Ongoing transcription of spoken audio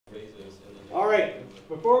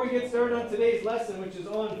before we get started on today's lesson, which is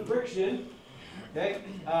on friction, okay,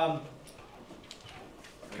 a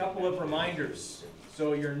couple of reminders.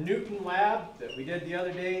 So your Newton lab that we did the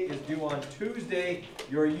other day is due on Tuesday.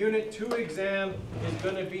 Your Unit 2 exam is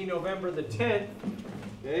going to be November the 10th.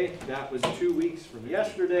 Okay, that was 2 weeks from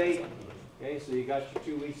yesterday. Okay, so you got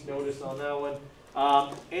your 2 weeks notice on that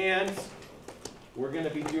one. And we're going to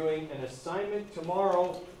be doing an assignment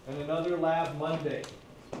tomorrow and another lab Monday.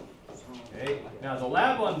 Okay, now the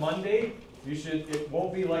lab on Monday, it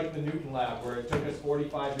won't be like the Newton lab where it took us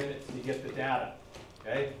 45 minutes to get the data.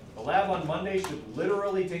 Okay, the lab on Monday should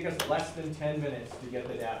literally take us less than 10 minutes to get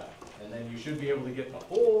the data. And then you should be able to get the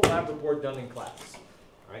whole lab report done in class.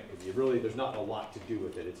 All right, because there's not a lot to do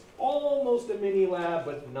with it. It's almost a mini lab,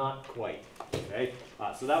 but not quite. Okay,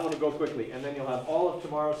 so that one will go quickly. And then you'll have all of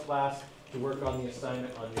tomorrow's class to work on the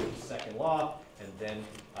assignment on Newton's second law. And then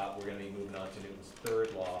we're going to be moving on to Newton's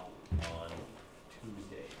third law on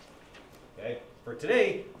Tuesday. Okay, for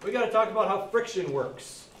today, we got to talk about how friction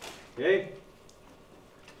works. Okay,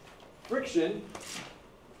 friction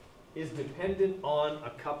is dependent on a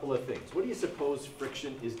couple of things. What do you suppose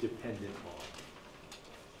friction is dependent on?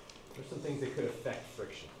 There's some things that could affect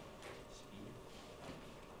friction.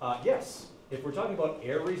 Yes. If we're talking about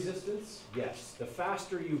air resistance, yes. The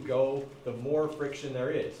faster you go, the more friction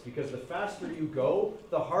there is. Because the faster you go,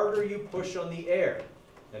 the harder you push on the air.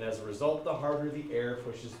 And as a result, the harder the air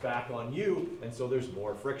pushes back on you, and so there's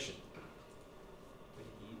more friction. Would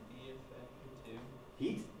heat be affected too?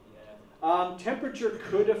 Heat? Yeah. Temperature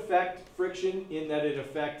could affect friction in that it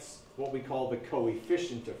affects what we call the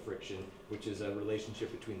coefficient of friction, which is a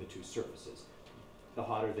relationship between the two surfaces. The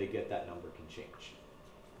hotter they get, that number can change.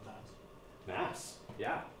 Mass,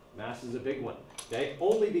 yeah, mass is a big one. Okay,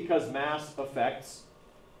 only because mass affects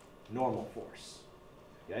normal force.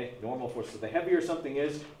 Okay, normal force. So the heavier something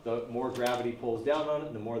is, the more gravity pulls down on it,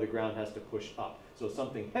 and the more the ground has to push up. So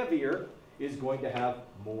something heavier is going to have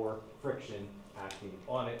more friction acting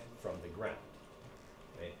on it from the ground.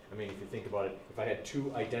 Okay? I mean, if you think about it, if I had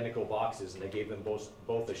two identical boxes and I gave them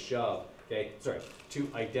both a shove, okay, sorry, two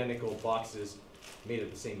identical boxes made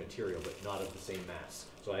of the same material but not of the same mass.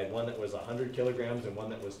 So I had one that was 100 kilograms and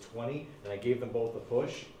one that was 20, and I gave them both a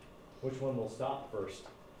push. Which one will stop first?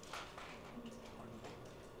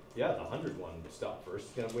 Yeah, the 100 one will stop first.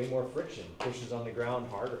 It's going to have way more friction. Pushes on the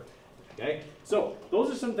ground harder. Okay, so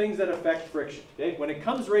those are some things that affect friction. Okay, when it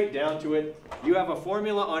comes right down to it, you have a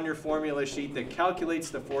formula on your formula sheet that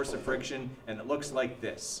calculates the force of friction, and it looks like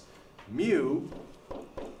this: mu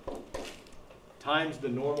times the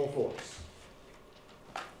normal force.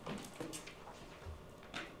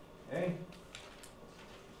 Okay.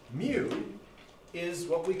 Mu is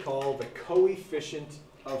what we call the coefficient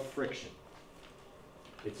of friction.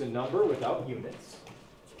 It's a number without units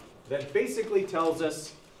that basically tells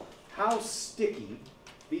us how sticky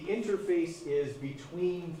the interface is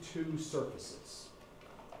between two surfaces.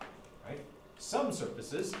 Right? Some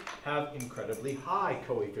surfaces have incredibly high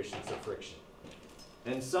coefficients of friction,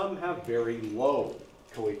 and some have very low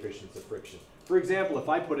coefficients of friction. For example, if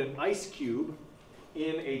I put an ice cube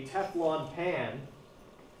in a Teflon pan,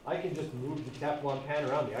 I can just move the Teflon pan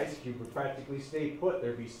around. The ice cube would practically stay put.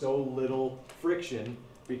 There'd be so little friction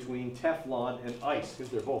between Teflon and ice because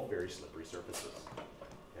they're both very slippery surfaces.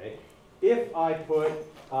 Okay? If I put,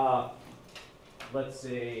 let's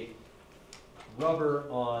say, rubber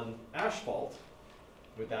on asphalt,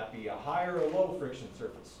 would that be a high or a low friction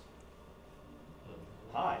surface?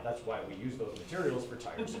 High. That's why we use those materials for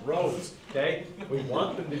tires and roads. Okay? We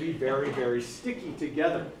want them to be very, very sticky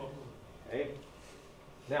together. Okay?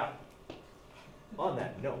 Now, on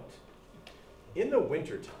that note, in the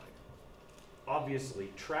wintertime,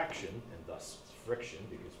 obviously traction, and thus friction,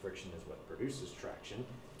 because friction is what produces traction,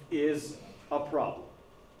 is a problem.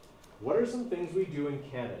 What are some things we do in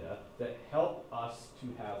Canada that help us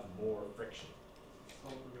to have more friction?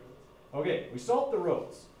 Okay, we salt the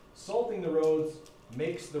roads. Salting the roads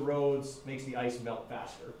makes the ice melt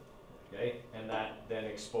faster, okay? And that then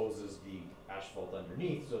exposes the asphalt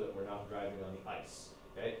underneath so that we're not driving on the ice,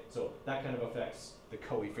 okay? So that kind of affects the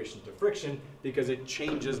coefficient of friction because it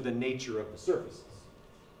changes the nature of the surfaces.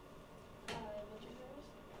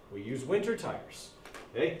 We use winter tires,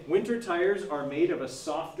 okay? Winter tires are made of a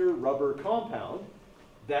softer rubber compound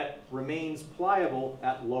that remains pliable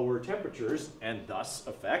at lower temperatures and thus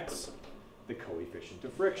affects the coefficient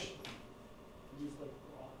of friction.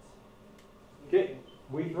 Okay,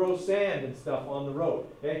 we throw sand and stuff on the road.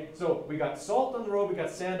 Okay, so we got salt on the road, we got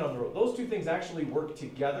sand on the road. Those two things actually work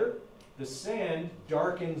together. The sand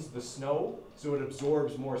darkens the snow, so it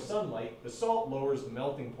absorbs more sunlight. The salt lowers the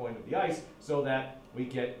melting point of the ice, so that we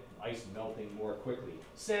get ice melting more quickly.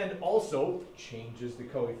 Sand also changes the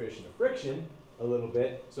coefficient of friction a little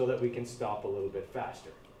bit so that we can stop a little bit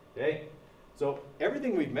faster, okay? So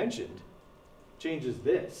everything we've mentioned changes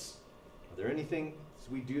this. Are there anything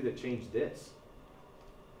we do that change this?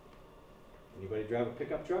 Anybody drive a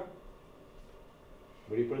pickup truck?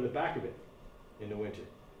 What do you put in the back of it in the winter?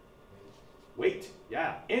 Weight,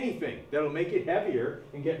 yeah, anything that'll make it heavier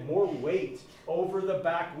and get more weight over the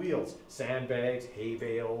back wheels. Sandbags, hay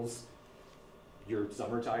bales, your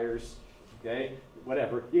summer tires, okay,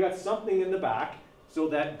 whatever. You got something in the back so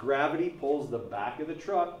that gravity pulls the back of the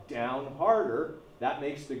truck down harder. That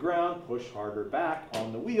makes the ground push harder back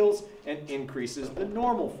on the wheels and increases the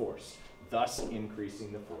normal force, thus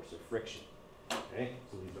increasing the force of friction. Okay,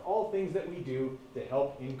 so these are all things that we do to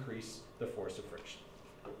help increase the force of friction.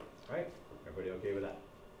 All right, everybody okay with that?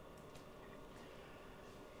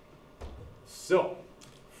 So,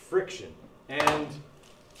 friction and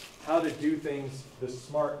how to do things the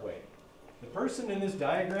smart way. The person in this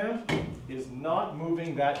diagram is not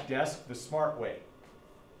moving that desk the smart way.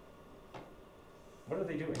 What are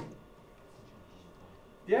they doing?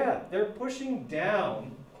 Yeah, they're pushing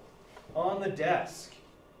down on the desk.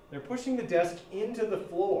 They're pushing the desk into the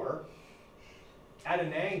floor at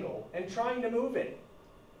an angle and trying to move it.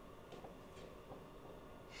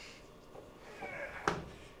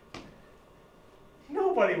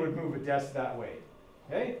 Nobody would move a desk that way,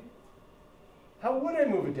 okay? How would I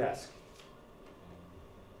move a desk?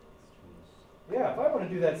 Yeah, if I want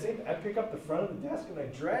to do that same thing, I pick up the front of the desk and I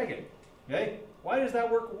drag it, okay? Why does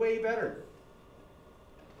that work way better?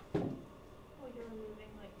 Well, you're removing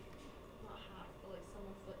like not half, but like some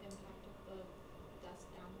of the impact of the desk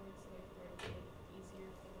downwards, so like where it's like easier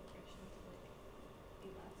for the friction to like be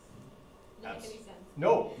less. Doesn't make any sense.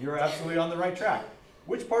 No, you're absolutely on the right track.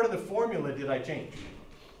 Which part of the formula did I change?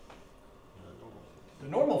 The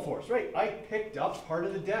normal force, right? I picked up part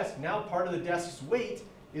of the desk. Now part of the desk's weight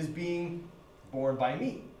is being borne by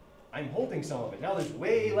me. I'm holding some of it. Now there's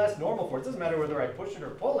way less normal force. It doesn't matter whether I push it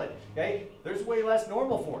or pull it, okay? There's way less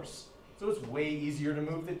normal force. So it's way easier to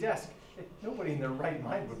move the desk. Nobody in their right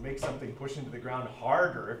mind would make something push into the ground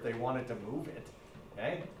harder if they wanted to move it,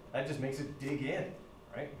 okay? That just makes it dig in,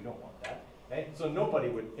 right? We don't want that, okay? So nobody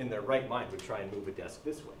would, in their right mind, would try and move a desk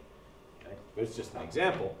this way, okay? But it's just an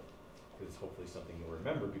example, because it's hopefully something you'll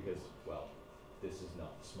remember because, well, this is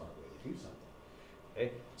not the smart way to do something.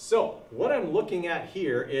 Okay, so what I'm looking at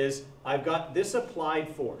here is I've got this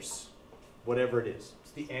applied force, whatever it is.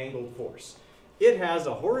 It's the angled force. It has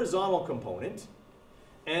a horizontal component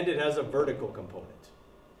and it has a vertical component.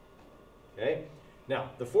 Okay,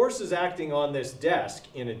 now the forces acting on this desk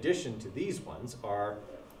in addition to these ones are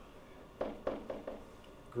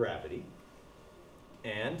gravity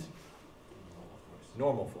and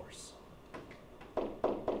normal force.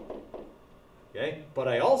 Okay, but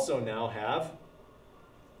I also now have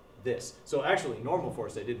this. So actually, normal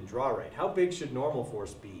force I didn't draw right. How big should normal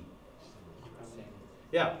force be?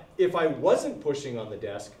 Yeah, if I wasn't pushing on the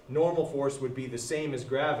desk, normal force would be the same as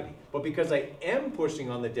gravity. But because I am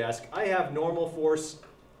pushing on the desk, I have normal force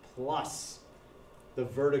plus the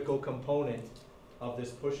vertical component of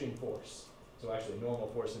this pushing force. So actually, normal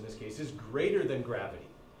force in this case is greater than gravity,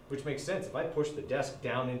 which makes sense. If I push the desk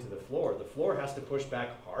down into the floor has to push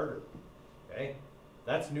back harder. Okay?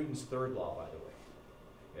 That's Newton's third law, by the way.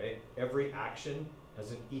 Okay? Every action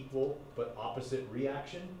has an equal but opposite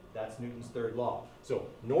reaction. That's Newton's third law. So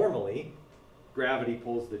normally, gravity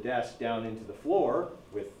pulls the desk down into the floor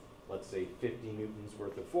with, let's say, 50 newtons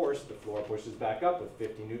worth of force. The floor pushes back up with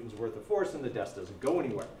 50 newtons worth of force and the desk doesn't go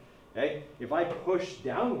anywhere. Okay? If I push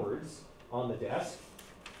downwards on the desk,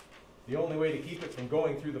 the only way to keep it from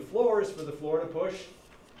going through the floor is for the floor to push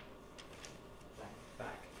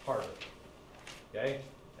back harder. Okay?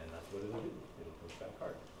 And that's what it'll do. It'll push back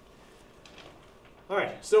hard. All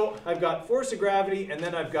right, so I've got force of gravity, and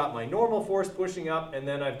then I've got my normal force pushing up, and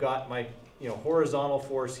then I've got my horizontal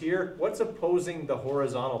force here. What's opposing the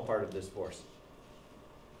horizontal part of this force?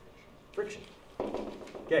 Friction.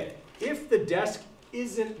 Okay, if the desk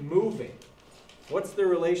isn't moving, what's the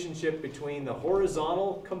relationship between the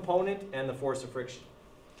horizontal component and the force of friction?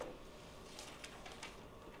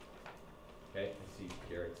 Okay, I see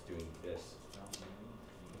Garrett's doing this.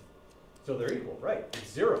 So they're equal, right?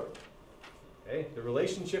 It's zero. Okay? The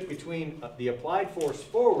relationship between the applied force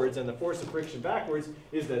forwards and the force of friction backwards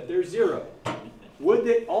is that they're zero. Would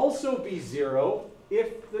it also be zero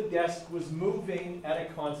if the desk was moving at a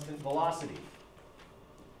constant velocity?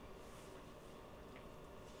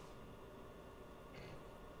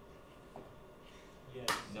 Yes.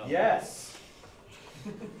 No. Yes.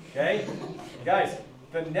 Okay? Guys,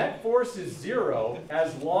 the net force is 0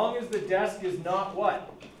 as long as the desk is not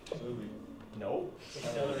what? Moving. No.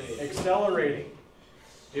 Accelerating. Accelerating.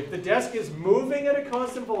 If the desk is moving at a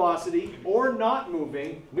constant velocity or not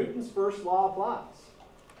moving, Newton's first law applies.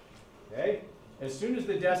 Okay? As soon as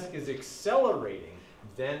the desk is accelerating,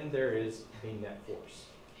 then there is a net force.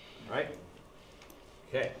 All right?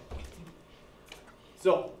 Okay.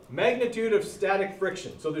 So, magnitude of static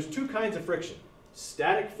friction. So there's two kinds of friction.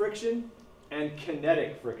 Static friction and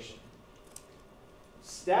kinetic friction.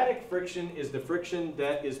 Static friction is the friction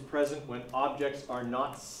that is present when objects are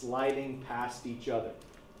not sliding past each other.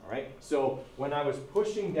 All right? So when I was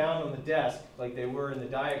pushing down on the desk, like they were in the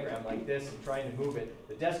diagram, like this, and trying to move it,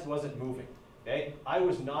 the desk wasn't moving. Okay? I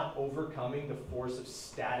was not overcoming the force of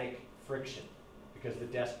static friction because the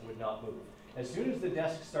desk would not move. As soon as the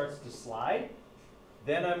desk starts to slide,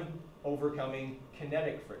 then I'm overcoming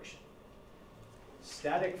kinetic friction.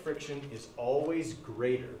 Static friction is always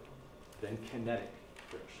greater than kinetic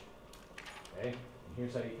friction. Okay? And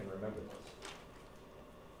here's how you can remember this.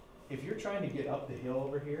 If you're trying to get up the hill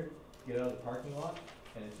over here, get out of the parking lot,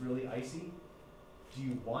 and it's really icy, do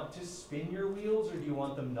you want to spin your wheels or do you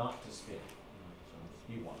want them not to spin?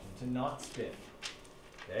 You want them to not spin.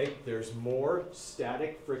 Okay? There's more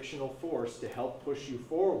static frictional force to help push you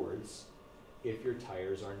forwards if your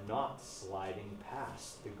tires are not sliding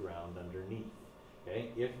past the ground underneath. Okay?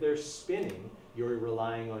 If they're spinning, you're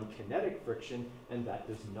relying on kinetic friction, and that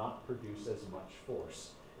does not produce as much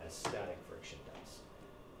force as static friction does.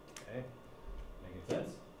 Okay? Making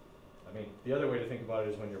sense? I mean, the other way to think about it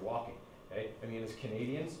is when you're walking. Okay? I mean, as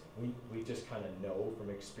Canadians, we just kind of know from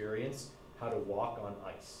experience how to walk on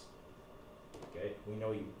ice. Okay? We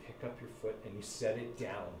know you pick up your foot and you set it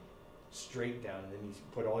down, straight down, and then you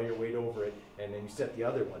put all your weight over it, and then you set the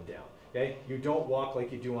other one down. Okay? You don't walk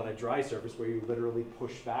like you do on a dry surface where you literally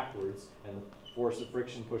push backwards and the force of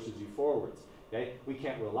friction pushes you forwards. Okay? We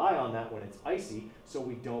can't rely on that when it's icy, so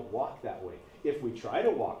we don't walk that way. If we try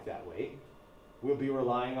to walk that way, we'll be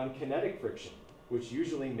relying on kinetic friction, which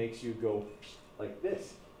usually makes you go like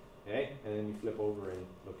this. Okay? And then you flip over and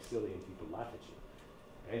look silly and people laugh at you.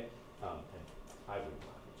 Okay? And I wouldn't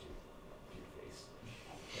laugh at you to your face.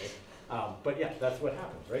 Okay? But yeah, that's what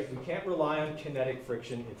happens, right? We can't rely on kinetic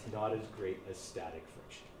friction. It's not as great as static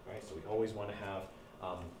friction, right? So we always want to have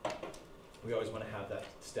that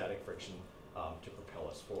static friction to propel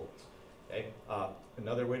us forwards. Okay.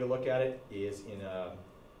 Another way to look at it is in a,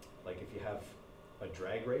 like if you have a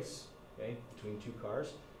drag race, okay, between two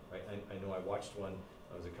cars, right? I know I watched one.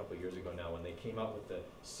 It was a couple of years ago now when they came out with the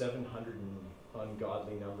 700 and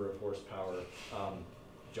ungodly number of horsepower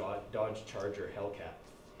Dodge Charger Hellcat.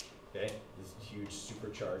 Okay, this huge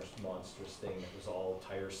supercharged monstrous thing that was all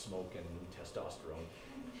tire smoke and testosterone,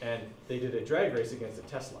 and they did a drag race against a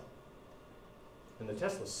Tesla, and the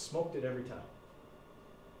Tesla smoked it every time.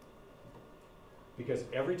 Because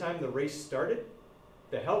every time the race started,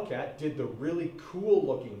 the Hellcat did the really cool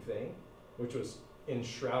looking thing, which was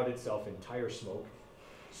enshroud itself in tire smoke,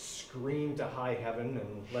 scream to high heaven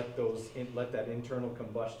and let that internal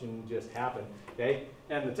combustion just happen, okay?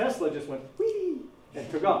 And the Tesla just went whee and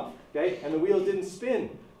took off, okay? And the wheels didn't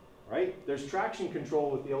spin, right? There's traction control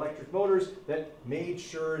with the electric motors that made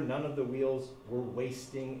sure none of the wheels were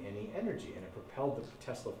wasting any energy, and it propelled the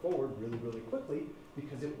Tesla forward really, really quickly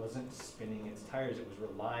because it wasn't spinning its tires. It was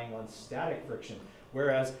relying on static friction,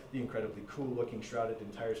 whereas the incredibly cool looking shrouded in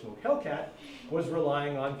tire smoke Hellcat was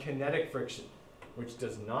relying on kinetic friction, which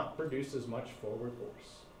does not produce as much forward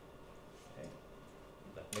force. Okay.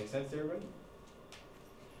 That makes sense to everybody?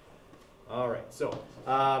 All right, so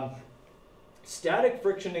static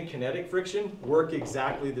friction and kinetic friction work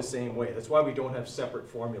exactly the same way. That's why we don't have separate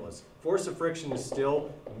formulas. Force of friction is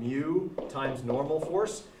still mu times normal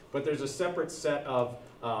force, but there's a separate set of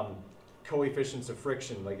coefficients of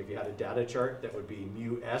friction. Like if you had a data chart, that would be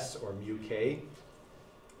mu s or mu k.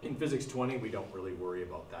 In Physics 20, we don't really worry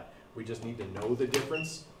about that. We just need to know the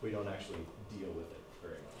difference. We don't actually deal with it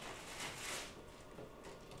very much.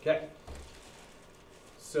 Okay.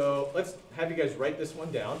 So let's have you guys write this one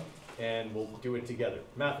down, and we'll do it together.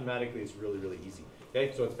 Mathematically, it's really, really easy.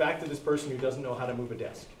 Okay, so it's back to this person who doesn't know how to move a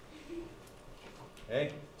desk.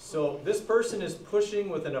 Okay, so this person is pushing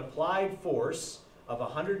with an applied force of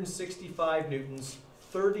 165 newtons,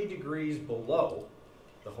 30 degrees below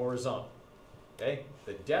the horizontal. Okay,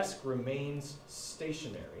 the desk remains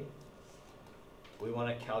stationary. We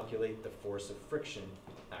want to calculate the force of friction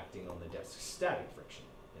acting on the desk, static friction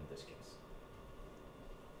in this case.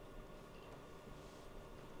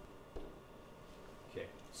 Okay,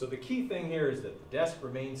 so the key thing here is that the desk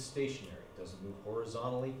remains stationary. It doesn't move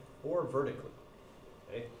horizontally or vertically.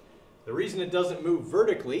 Okay? The reason it doesn't move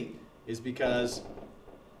vertically is because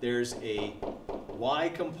there's a y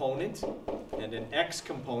component and an x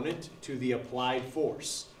component to the applied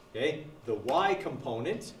force. Okay? The y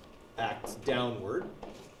component acts downward,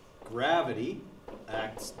 gravity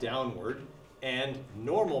acts downward, and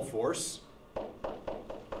normal force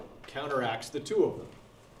counteracts the two of them.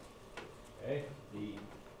 Okay? The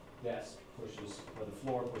desk pushes, or the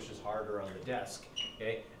floor pushes harder on the desk,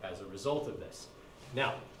 okay, as a result of this.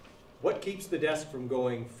 Now, what keeps the desk from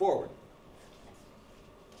going forward?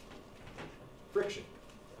 Friction.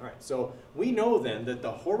 All right, so we know then that the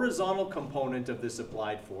horizontal component of this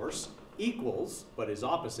applied force equals, but is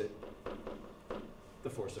opposite, the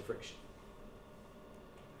force of friction.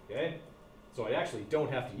 Okay? So I actually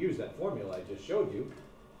don't have to use that formula I just showed you.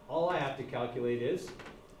 All I have to calculate is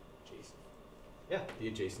the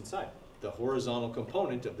adjacent side, the horizontal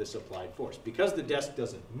component of this applied force. Because the desk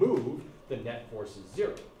doesn't move, the net force is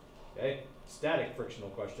 0. Okay? Static frictional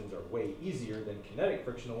questions are way easier than kinetic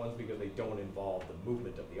frictional ones because they don't involve the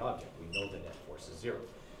movement of the object. We know the net force is 0.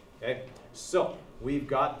 Okay? So we've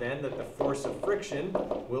got then that the force of friction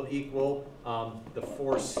will equal the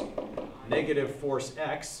force, negative force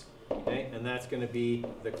x, okay? And that's going to be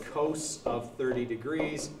the cos of 30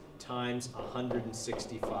 degrees times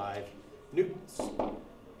 165 newtons.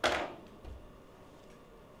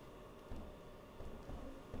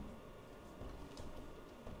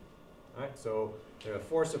 All right, so the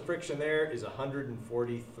force of friction there is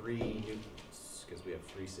 143 newtons because we have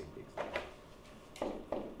 3 sig bigs.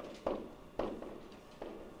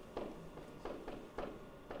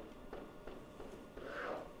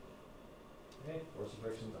 Okay, force of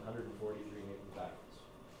friction is 143 newtons backwards.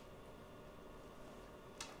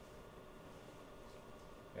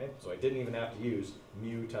 Okay, so I didn't even have to use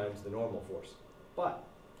mu times the normal force. But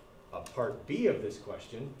a part B of this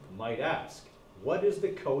question might ask, what is the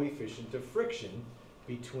coefficient of friction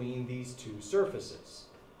between these two surfaces?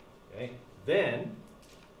 Okay, then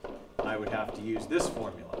I would have to use this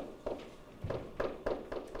formula.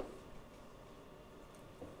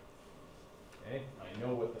 Okay, I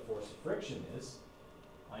know what the force of friction is.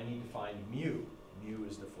 I need to find mu. Mu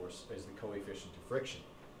is the force, is the coefficient of friction.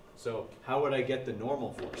 So how would I get the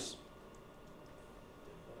normal force?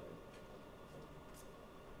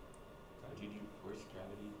 Did you do force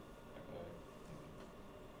gravity?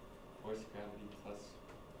 Force gravity plus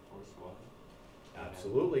force y?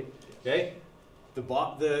 Absolutely. Okay.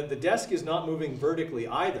 The desk is not moving vertically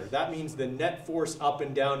either. That means the net force up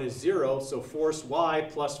and down is 0. So force y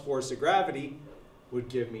plus force of gravity would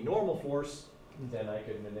give me normal force. And then I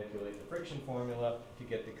could manipulate the friction formula to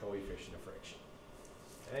get the coefficient of friction.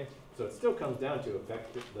 Okay. So it still comes down to a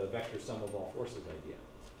vector, the vector sum of all forces idea.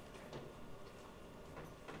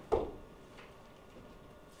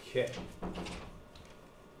 Okay.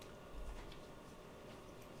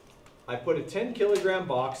 I put a 10 kilogram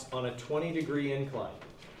box on a 20-degree incline.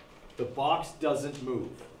 The box doesn't move.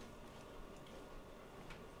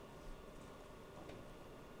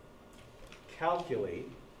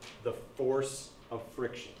 Calculate the force of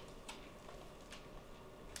friction.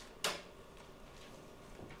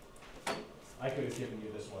 I could have given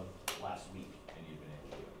you this one last week and you'd been able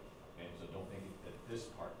to do it. Okay, so don't think that this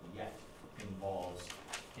part yet involves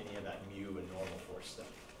any of that mu and normal force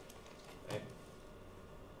stuff. Okay?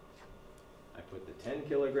 I put the 10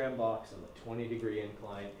 kilogram box on the 20-degree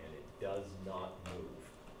incline and it does not move.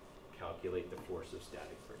 Calculate the force of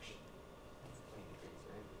static friction.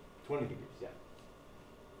 20 degrees, yeah.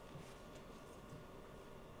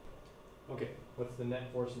 Okay, what's the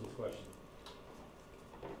net force in this question?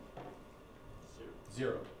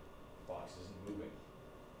 0. Box isn't moving.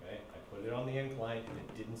 Okay, I put it on the incline and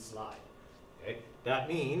it didn't slide. Okay, that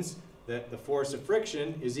means that the force of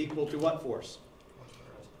friction is equal to what force?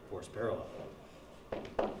 Force parallel.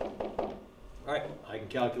 All right, I can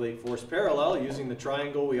calculate force parallel using the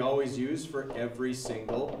triangle we always use for every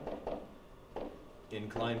single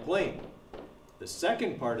inclined plane. The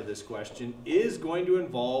second part of this question is going to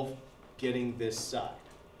involve getting this side,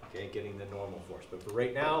 okay, getting the normal force. But for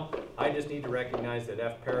right now, I just need to recognize that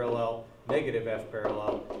F parallel, negative F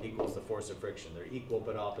parallel equals the force of friction. They're equal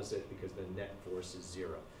but opposite because the net force is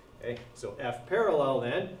 0. Okay, so F parallel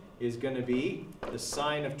then is going to be the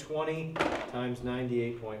sine of 20 times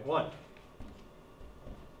 98.1.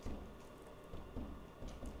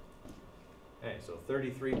 Okay, so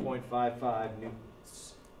 33.55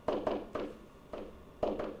 newtons.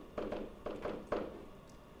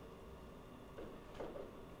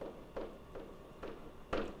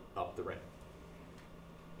 Up the ramp.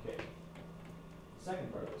 Okay.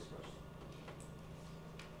 Second part of this question.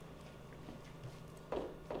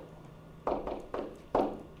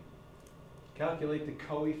 calculate the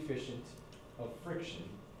coefficient of friction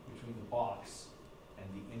between the box and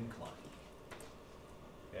the incline.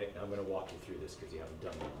 Okay, now I'm going to walk you through this because you haven't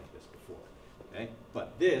done one like this before. Okay,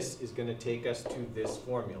 but this is going to take us to this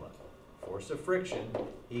formula. Force of friction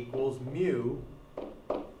equals mu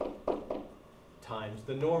times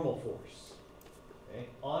the normal force. Okay?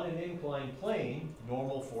 On an inclined plane,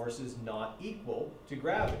 normal force is not equal to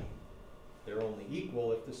gravity. They're only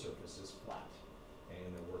equal if the surface is flat, and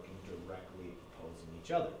they're working directly opposing each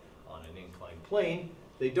other. On an inclined plane,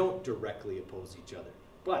 they don't directly oppose each other.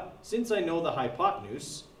 But since I know the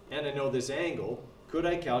hypotenuse and I know this angle, could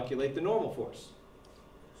I calculate the normal force?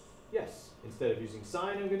 Yes. Instead of using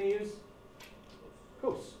sine, I'm going to use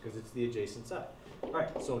cos, because it's the adjacent side. All right,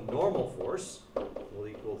 so normal force will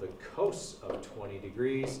equal the cos of 20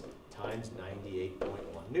 degrees times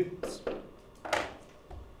 98.1 newtons.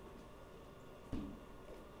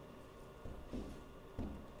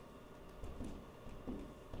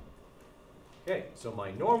 Okay, so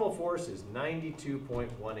my normal force is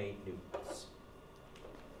 92.18 newtons.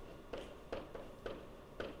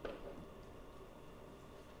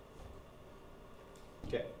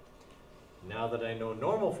 Okay, now that I know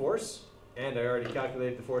normal force, and I already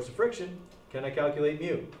calculated the force of friction, can I calculate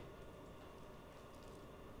mu?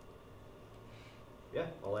 Yeah,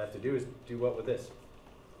 all I have to do is do what with this?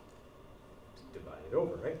 Just divide it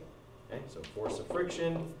over, right? Okay, so force of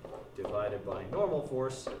friction divided by normal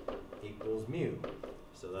force equals mu.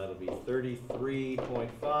 So that'll be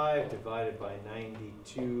 33.5 divided by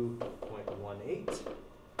 92.18.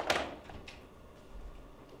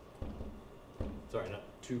 Sorry, not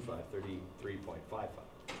 25, 33.55.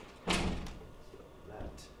 So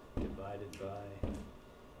that divided by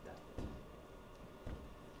that.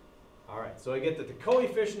 All right, so I get that the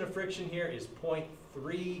coefficient of friction here is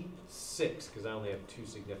 0.36, because I only have two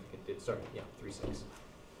significant, 3.6.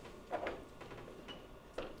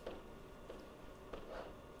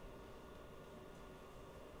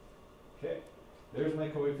 Okay, there's my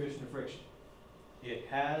coefficient of friction. It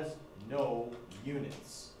has no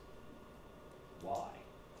units. Why?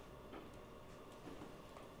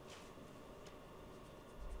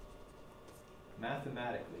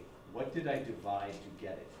 Mathematically, what did I divide to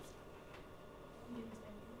get it?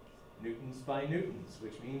 Newtons by newtons,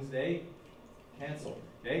 which means they cancel.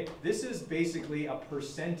 Okay? This is basically a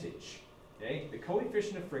percentage. Okay? The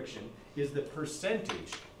coefficient of friction is the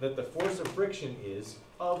percentage that the force of friction is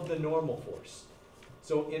of the normal force.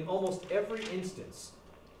 So in almost every instance,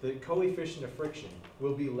 the coefficient of friction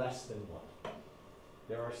will be less than 1.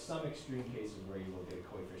 There are some extreme cases where you will get a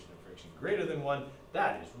coefficient of friction greater than 1.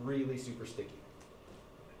 That is really super sticky.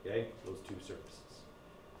 Okay, those two surfaces.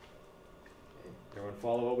 Okay. Everyone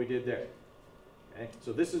follow what we did there? Okay,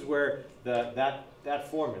 so this is where that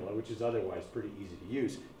formula, which is otherwise pretty easy to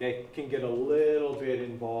use, okay, can get a little bit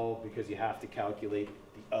involved because you have to calculate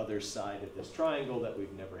the other side of this triangle that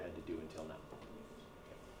we've never had to do until now.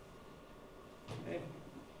 Okay.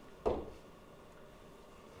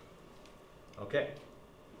 Okay,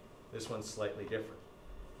 this one's slightly different.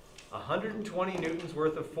 120 newtons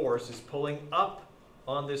worth of force is pulling up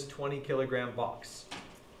on this 20 kilogram box.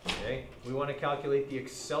 Okay, we want to calculate the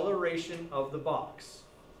acceleration of the box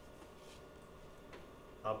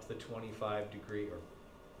up the 25 degree, or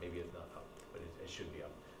maybe it's not up, but it should be up,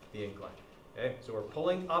 the incline. Okay, so we're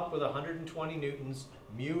pulling up with 120 newtons.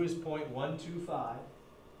 Mu is 0.125.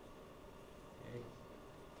 Okay.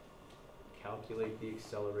 Calculate the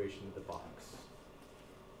acceleration of the box.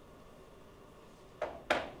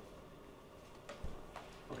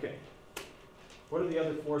 Okay. What are the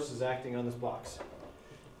other forces acting on this box?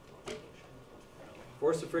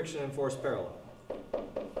 Force of friction and force parallel.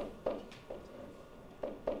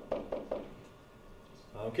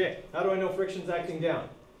 Okay, how do I know friction's acting down?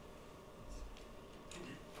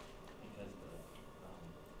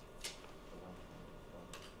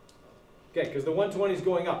 Okay, because the 120 is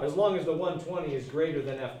going up. As long as the 120 is greater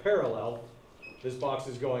than F parallel, this box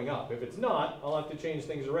is going up. If it's not, I'll have to change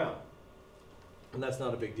things around. And that's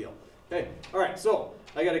not a big deal. Okay, all right, so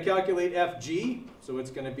I got to calculate FG, so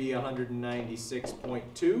it's going to be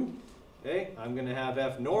 196.2. Okay, I'm going to have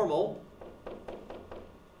F normal, all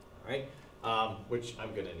right, which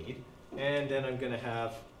I'm going to need. And then I'm going to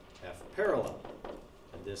have F parallel.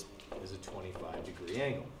 And this is a 25 degree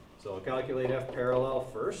angle. So I'll calculate F parallel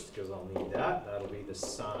first, because I'll need that. That'll be the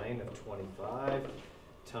sine of 25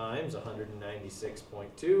 times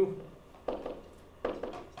 196.2.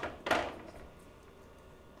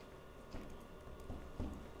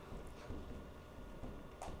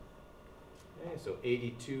 Okay, so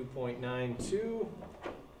 82.92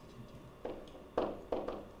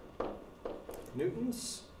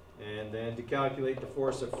 newtons. And then to calculate the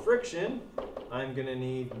force of friction, I'm going to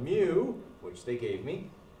need mu, which they gave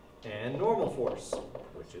me, and normal force,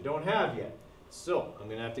 which I don't have yet. So I'm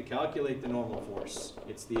going to have to calculate the normal force.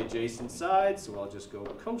 It's the adjacent side, so I'll just go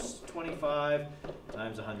cos 25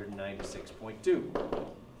 times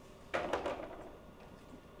 196.2.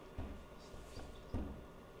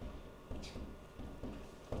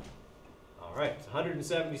 All right, it's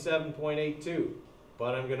 177.82,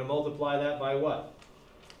 but I'm going to multiply that by what?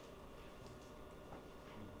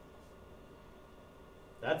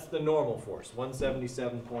 That's the normal force,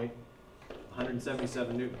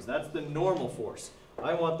 177 newtons. That's the normal force.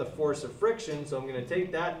 I want the force of friction, so I'm going to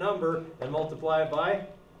take that number and multiply it by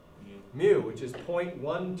mu, which is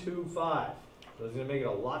 0.125. So it's going to make it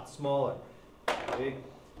a lot smaller. Okay,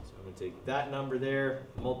 so I'm going to take that number there,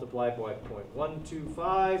 multiply it by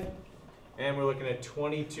 0.125, and we're looking at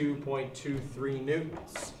 22.23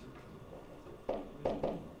 newtons.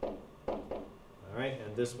 All right,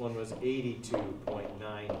 and this one was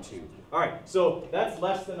 82.92. All right, so that's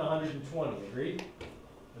less than 120, agreed?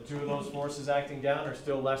 The two of those forces acting down are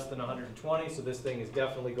still less than 120, so this thing is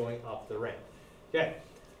definitely going up the ramp. Okay,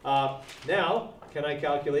 now can I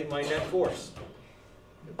calculate my net force?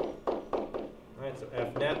 All right, so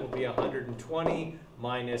F net will be 120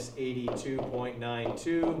 minus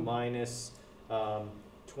 82.92 minus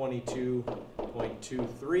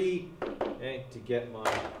 22.23, okay, to get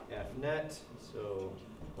my F net. So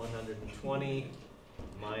 120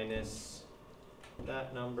 minus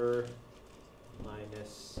that number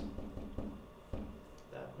minus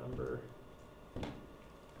that number.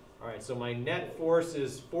 All right, so my net force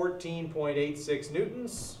is 14.86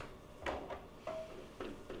 newtons.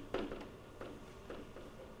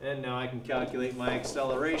 And now I can calculate my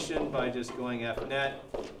acceleration by just going F net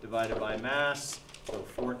divided by mass. So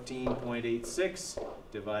 14.86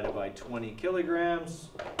 divided by 20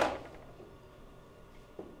 kilograms.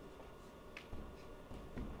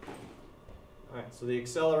 All right, so the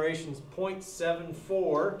acceleration is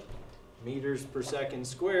 0.74 meters per second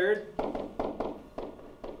squared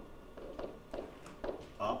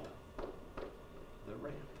up the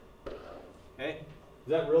ramp. Okay, is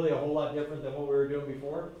that really a whole lot different than what we were doing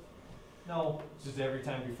before? No, it's just every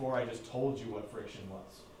time before I just told you what friction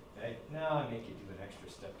was. Okay, now I make you do an extra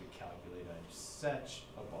step to calculate. I'm such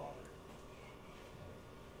a bother.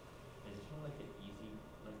 Is this one like an easy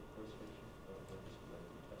like force friction or just like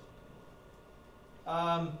a test?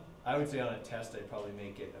 I would say on a test I'd probably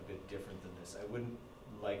make it a bit different than this. I wouldn't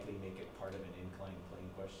likely make it part of an inclined plane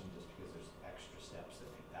question just because there's extra steps that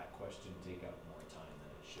make that question take up more time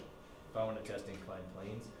than it should. If I want to test inclined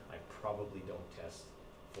planes, I probably don't test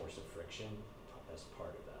force of friction as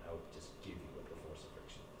part of that. I would just give you what the force of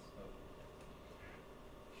friction is.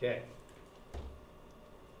 Okay.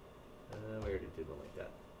 We already did one like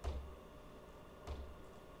that.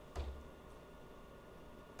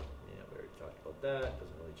 Yeah, we already talked about that.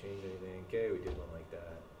 Doesn't really change anything. Okay, we did one like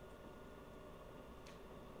that.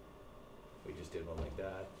 We just did one like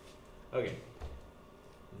that. Okay.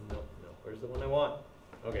 No. Where's the one I want?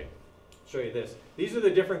 Okay. Show you this. These are the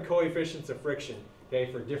different coefficients of friction,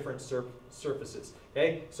 okay, for different surfaces.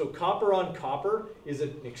 Okay, so copper on copper is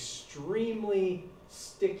an extremely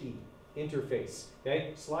sticky interface.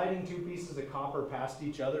 Okay, sliding two pieces of copper past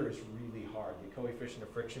each other is really hard. The coefficient of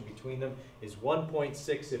friction between them is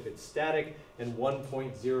 1.6 if it's static and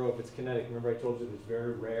 1.0 if it's kinetic. Remember I told you it's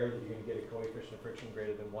very rare that you're going to get a coefficient of friction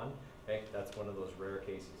greater than 1? Okay, that's one of those rare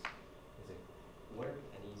cases. What are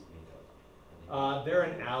pennies made of? They're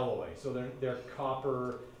an alloy, so they're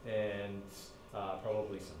copper and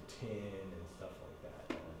probably some tin and stuff like that.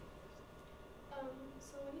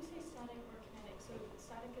 So when you say static or kinetic, so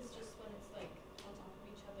static is just when it's like on top of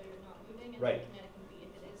each other, not moving, and Right. then kinetic would be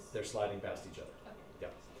if it is. They're sliding past each other.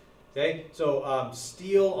 Okay. Okay, so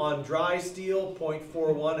steel on dry steel,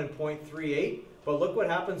 0.41 and 0.38. But look what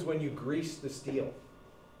happens when you grease the steel.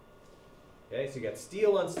 Okay, so you got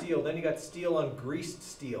steel on steel, then you got steel on greased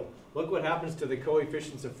steel. Look what happens to the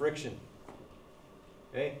coefficients of friction.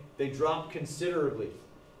 Okay, they drop considerably.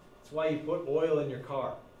 That's why you put oil in your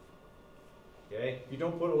car. Okay, if you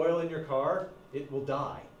don't put oil in your car, it will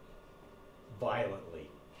die violently.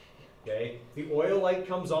 Okay, if the oil light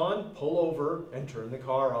comes on, pull over and turn the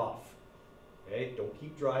car off. Okay, don't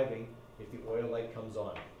keep driving if the oil light comes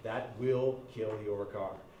on. That will kill your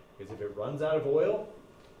car. Because if it runs out of oil,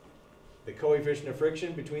 the coefficient of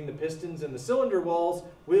friction between the pistons and the cylinder walls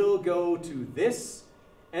will go to this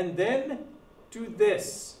and then to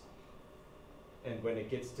this. And when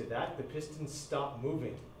it gets to that, the pistons stop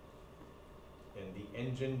moving and the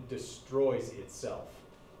engine destroys itself.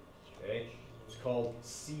 Okay? It's called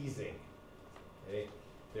seizing. Okay?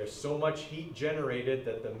 There's so much heat generated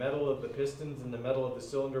that the metal of the pistons and the metal of the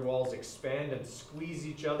cylinder walls expand and squeeze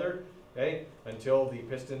each other, okay, until the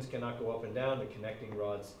pistons cannot go up and down, the connecting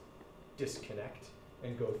rods disconnect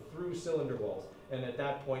and go through cylinder walls. And at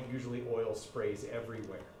that point, usually oil sprays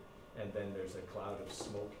everywhere. And then there's a cloud of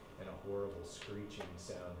smoke and a horrible screeching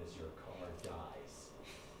sound as your car dies.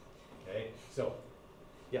 Okay, so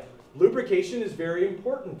yeah, lubrication is very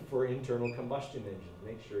important for internal combustion engines.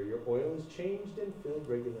 Make sure your oil is changed and filled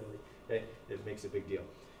regularly. Okay, it makes a big deal.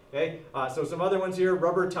 Okay, so some other ones here,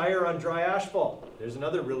 rubber tire on dry asphalt. There's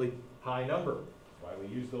another really high number. That's why we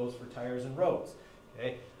use those for tires and roads.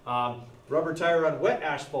 Okay, rubber tire on wet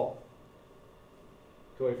asphalt.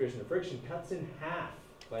 Coefficient of friction cuts in half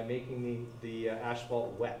by making the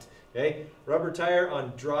asphalt wet. Okay, rubber tire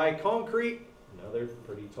on dry concrete, another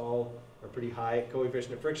pretty tall or pretty high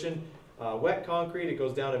coefficient of friction. Wet concrete, it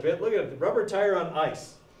goes down a bit. Look at the rubber tire on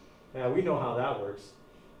ice. Now we know how that works.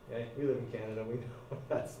 Okay, we live in Canada, we know what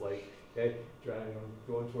that's like. Okay, driving,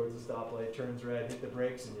 going towards the stoplight, turns red, hit the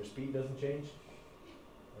brakes, and your speed doesn't change.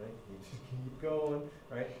 Right, you just keep going.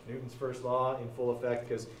 Right, Newton's first law in full effect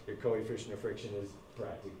because your coefficient of friction is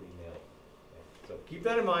practically nil. Okay, so keep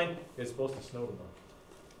that in mind. It's supposed to snow tomorrow.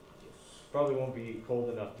 Probably won't be cold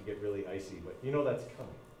enough to get really icy, but you know that's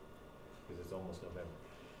coming because it's almost November.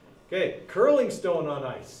 Okay, curling stone on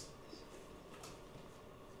ice.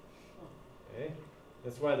 Okay,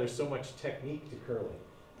 that's why there's so much technique to curling.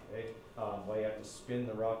 Okay, why you have to spin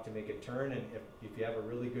the rock to make it turn, and if you have a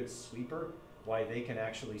really good sweeper, why they can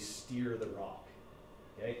actually steer the rock.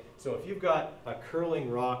 Okay, so if you've got a curling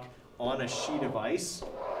rock on a sheet of ice,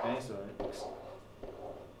 okay, so it looks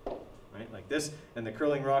right like this, and the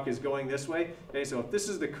curling rock is going this way. Okay, so if this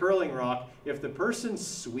is the curling rock, if the person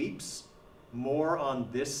sweeps more on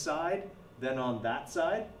this side than on that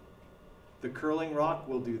side, the curling rock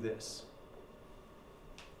will do this.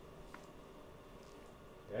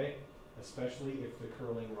 Okay, especially if the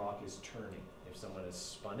curling rock is turning, if someone has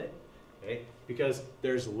spun it. Okay, because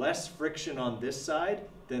there's less friction on this side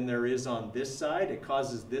than there is on this side. It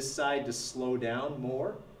causes this side to slow down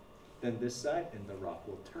more than this side, and the rock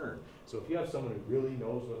will turn. So if you have someone who really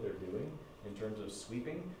knows what they're doing in terms of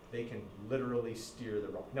sweeping, they can literally steer the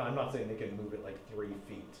rock. Now, I'm not saying they can move it like 3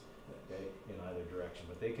 feet, okay, in either direction,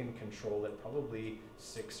 but they can control it probably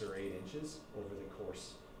 6 or 8 inches over the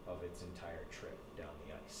course of its entire trip down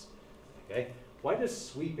the ice. Okay, why does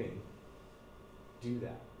sweeping do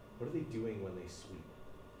that? What are they doing when they sweep?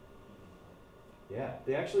 Yeah,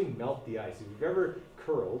 they actually melt the ice. If you've ever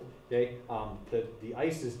curled, okay, the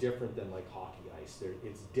ice is different than like hockey ice.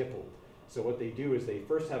 It's dippled. So what they do is they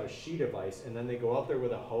first have a sheet of ice, and then they go out there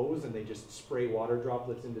with a hose and they just spray water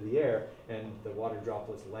droplets into the air, and the water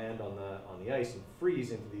droplets land on the ice and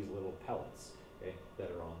freeze into these little pellets, okay,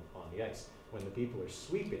 that are on the ice. When the people are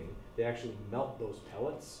sweeping, they actually melt those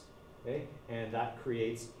pellets. Okay, and that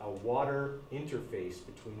creates a water interface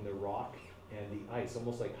between the rock and the ice,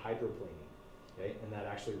 almost like hydroplaning. Okay, and that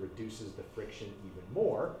actually reduces the friction even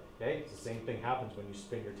more. Okay, it's the same thing happens when you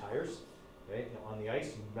spin your tires. Okay, on the ice,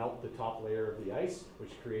 you melt the top layer of the ice, which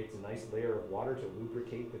creates a nice layer of water to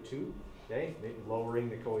lubricate the tube. Okay, lowering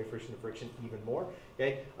the coefficient of friction even more.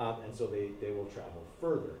 Okay, and so they will travel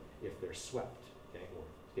further if they're swept. Okay, or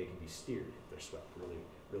they can be steered if they're swept really,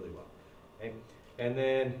 really well. Okay. And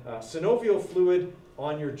then synovial fluid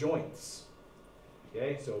on your joints.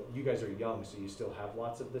 Okay, so you guys are young, so you still have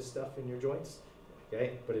lots of this stuff in your joints.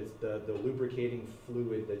 Okay, but it's the lubricating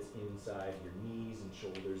fluid that's inside your knees and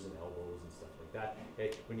shoulders and elbows and stuff like that.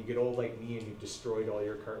 Okay, when you get old like me and you've destroyed all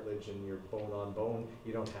your cartilage and your bone on bone,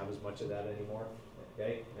 you don't have as much of that anymore.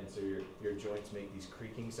 Okay, and so your joints make these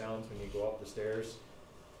creaking sounds when you go up the stairs,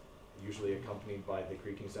 usually accompanied by the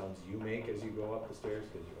creaking sounds you make as you go up the stairs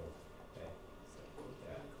because you're old.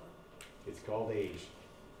 It's called age,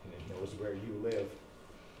 and it knows where you live,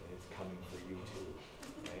 and it's coming for you too.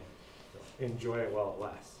 Okay? So enjoy it while it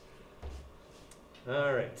lasts.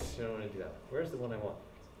 All right, so I'm going to do that. Where's the one I want?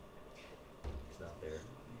 It's not there.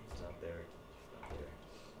 It's not there. It's not there.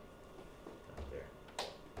 It's not there.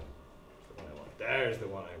 It's the one I want. There's the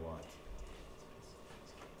one I want.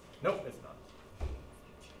 Nope, it's not.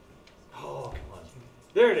 Oh, come on.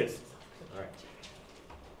 There it is. All right.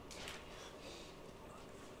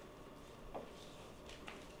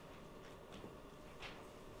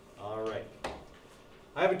 All right.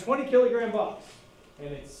 I have a 20-kilogram box, and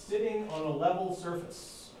it's sitting on a level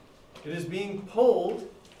surface. It is being pulled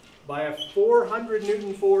by a 400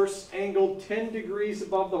 Newton force angled 10 degrees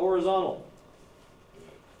above the horizontal.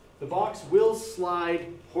 The box will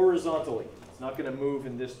slide horizontally. It's not going to move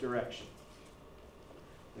in this direction.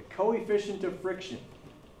 The coefficient of friction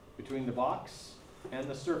between the box and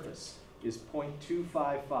the surface is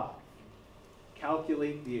 0.255.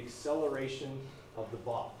 Calculate the acceleration of the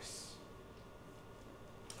box.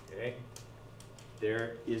 Okay?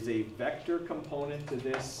 There is a vector component to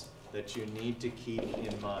this that you need to keep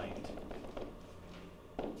in mind.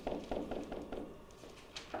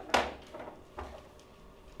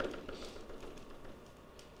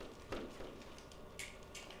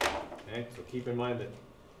 Okay, so keep in mind that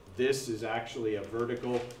this is actually a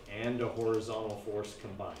vertical and a horizontal force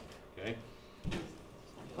combined. Okay?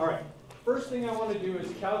 All right, first thing I want to do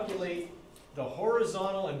is calculate the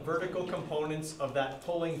horizontal and vertical components of that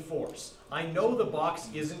pulling force. I know the box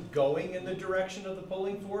isn't going in the direction of the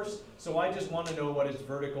pulling force, so I just want to know what its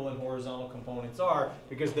vertical and horizontal components are,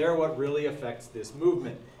 because they're what really affects this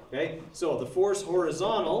movement. Okay, so the force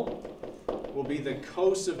horizontal will be the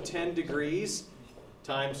cos of 10 degrees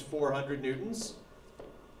times 400 newtons.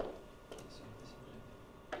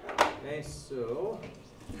 Okay, so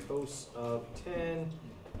cos of 10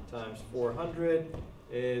 times 400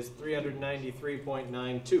 is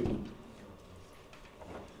 393.92.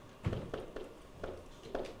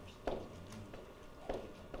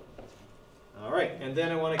 All right, and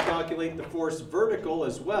then I want to calculate the force vertical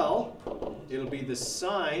as well. It'll be the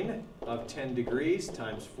sine of 10 degrees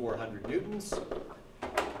times 400 newtons.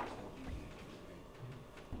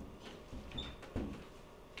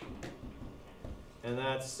 And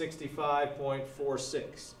that's 65.46, or sorry,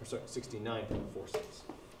 69.46.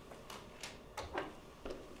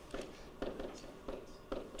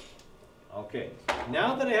 Okay,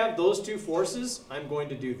 now that I have those two forces, I'm going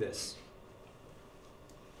to do this.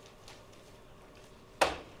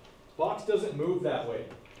 Box doesn't move that way.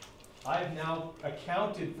 I've now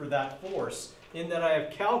accounted for that force in that I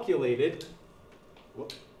have calculated,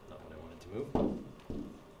 whoop, not what I wanted to move,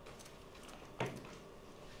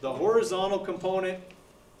 the horizontal component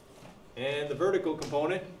and the vertical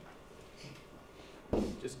component.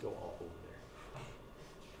 Just go all over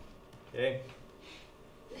there. Okay.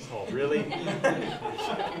 Oh, really? You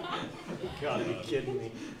gotta be kidding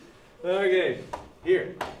me. Okay,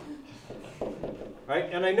 here. Right,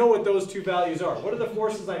 and I know what those two values are. What are the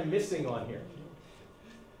forces I'm missing on here?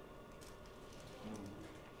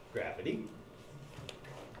 Gravity.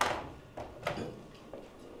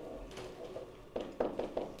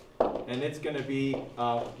 And it's going to be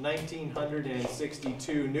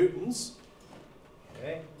 1962 newtons.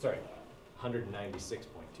 Okay, sorry,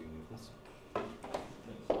 196.2 newtons.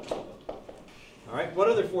 All right, what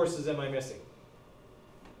other forces am I missing?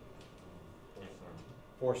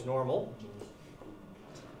 Force normal.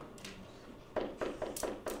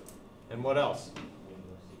 And what else?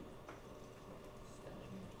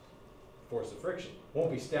 Force of friction.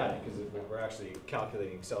 Won't be static because we're actually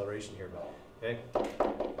calculating acceleration here. Okay?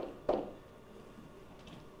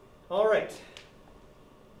 All right.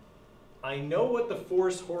 I know what the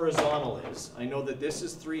force horizontal is. I know that this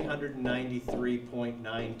is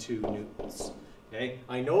 393.92 newtons. Okay?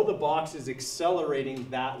 I know the box is accelerating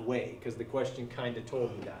that way because the question kind of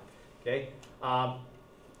told me that. Okay?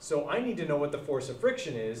 So I need to know what the force of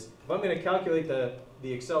friction is. If I'm going to calculate the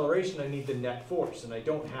acceleration, I need the net force, and I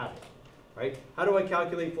don't have it. Right? How do I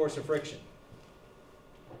calculate force of friction?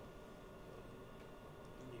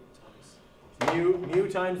 Mu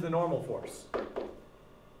times the normal force.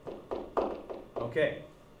 Okay.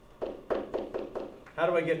 How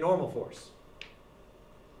do I get normal force?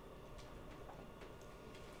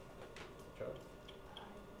 Charlie?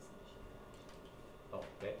 Oh,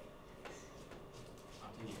 okay.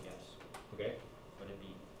 I'll take a guess. Okay. Would it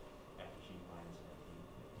be FG minus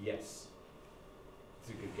FD? Yes. It's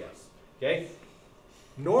a good guess. Okay.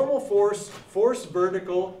 Normal force, force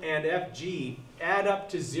vertical, and Fg add up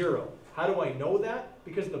to 0. How do I know that?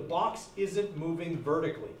 Because the box isn't moving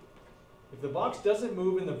vertically. If the box doesn't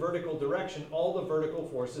move in the vertical direction, all the vertical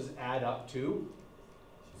forces add up to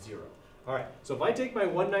 0. All right, so if I take my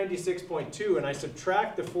 196.2 and I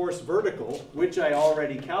subtract the force vertical, which I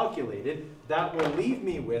already calculated, that will leave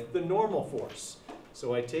me with the normal force.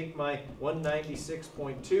 So I take my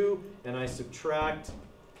 196.2 and I subtract,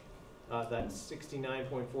 that's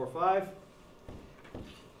 69.45.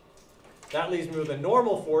 That leaves me with a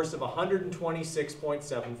normal force of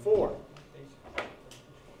 126.74.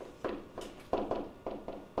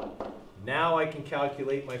 Now I can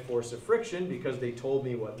calculate my force of friction because they told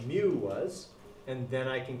me what mu was, and then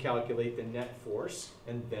I can calculate the net force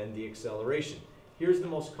and then the acceleration. Here's the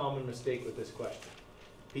most common mistake with this question.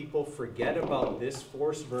 People forget about this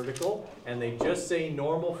force vertical and they just say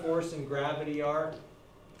normal force and gravity are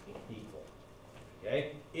equal.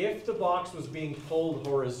 Okay? If the box was being pulled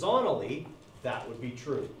horizontally, that would be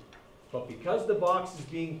true. But because the box is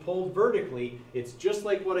being pulled vertically, it's just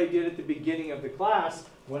like what I did at the beginning of the class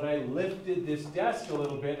when I lifted this desk a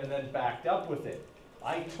little bit and then backed up with it.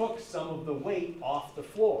 I took some of the weight off the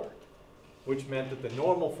floor, which meant that the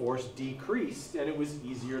normal force decreased and it was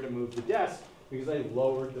easier to move the desk because I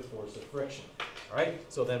lowered the force of friction. All right,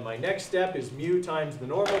 so then my next step is mu times the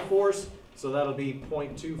normal force. So that'll be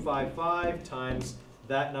 0.255 times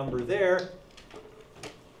that number there.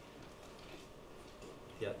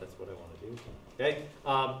 Yeah, that's what I want to do. Okay,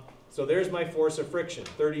 so there's my force of friction,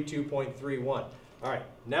 32.31. All right,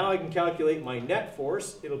 now I can calculate my net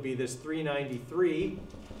force. It'll be this 393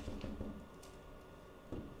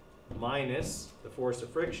 minus the force of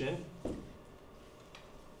friction.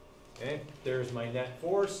 Okay, there's my net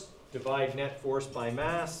force. Divide net force by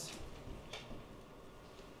mass.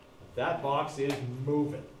 That box is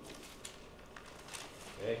moving.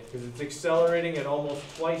 Okay, because it's accelerating at almost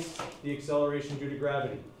twice the acceleration due to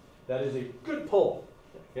gravity. That is a good pull.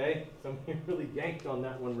 Okay, somebody really yanked on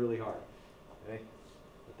that one really hard. Okay,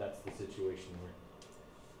 but that's the situation we're in.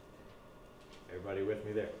 Everybody with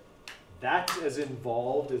me there? That's as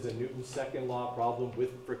involved as a Newton's second law problem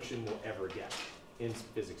with friction will ever get in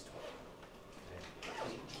physics 12.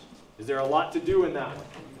 Okay. Is there a lot to do in that one?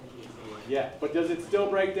 Yeah, but does it still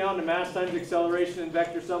break down to mass times acceleration and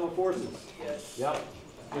vector sum of forces? Yes. Yep,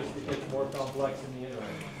 just it gets more complex in the interim.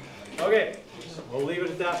 Okay, we'll leave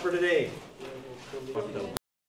it at that for today.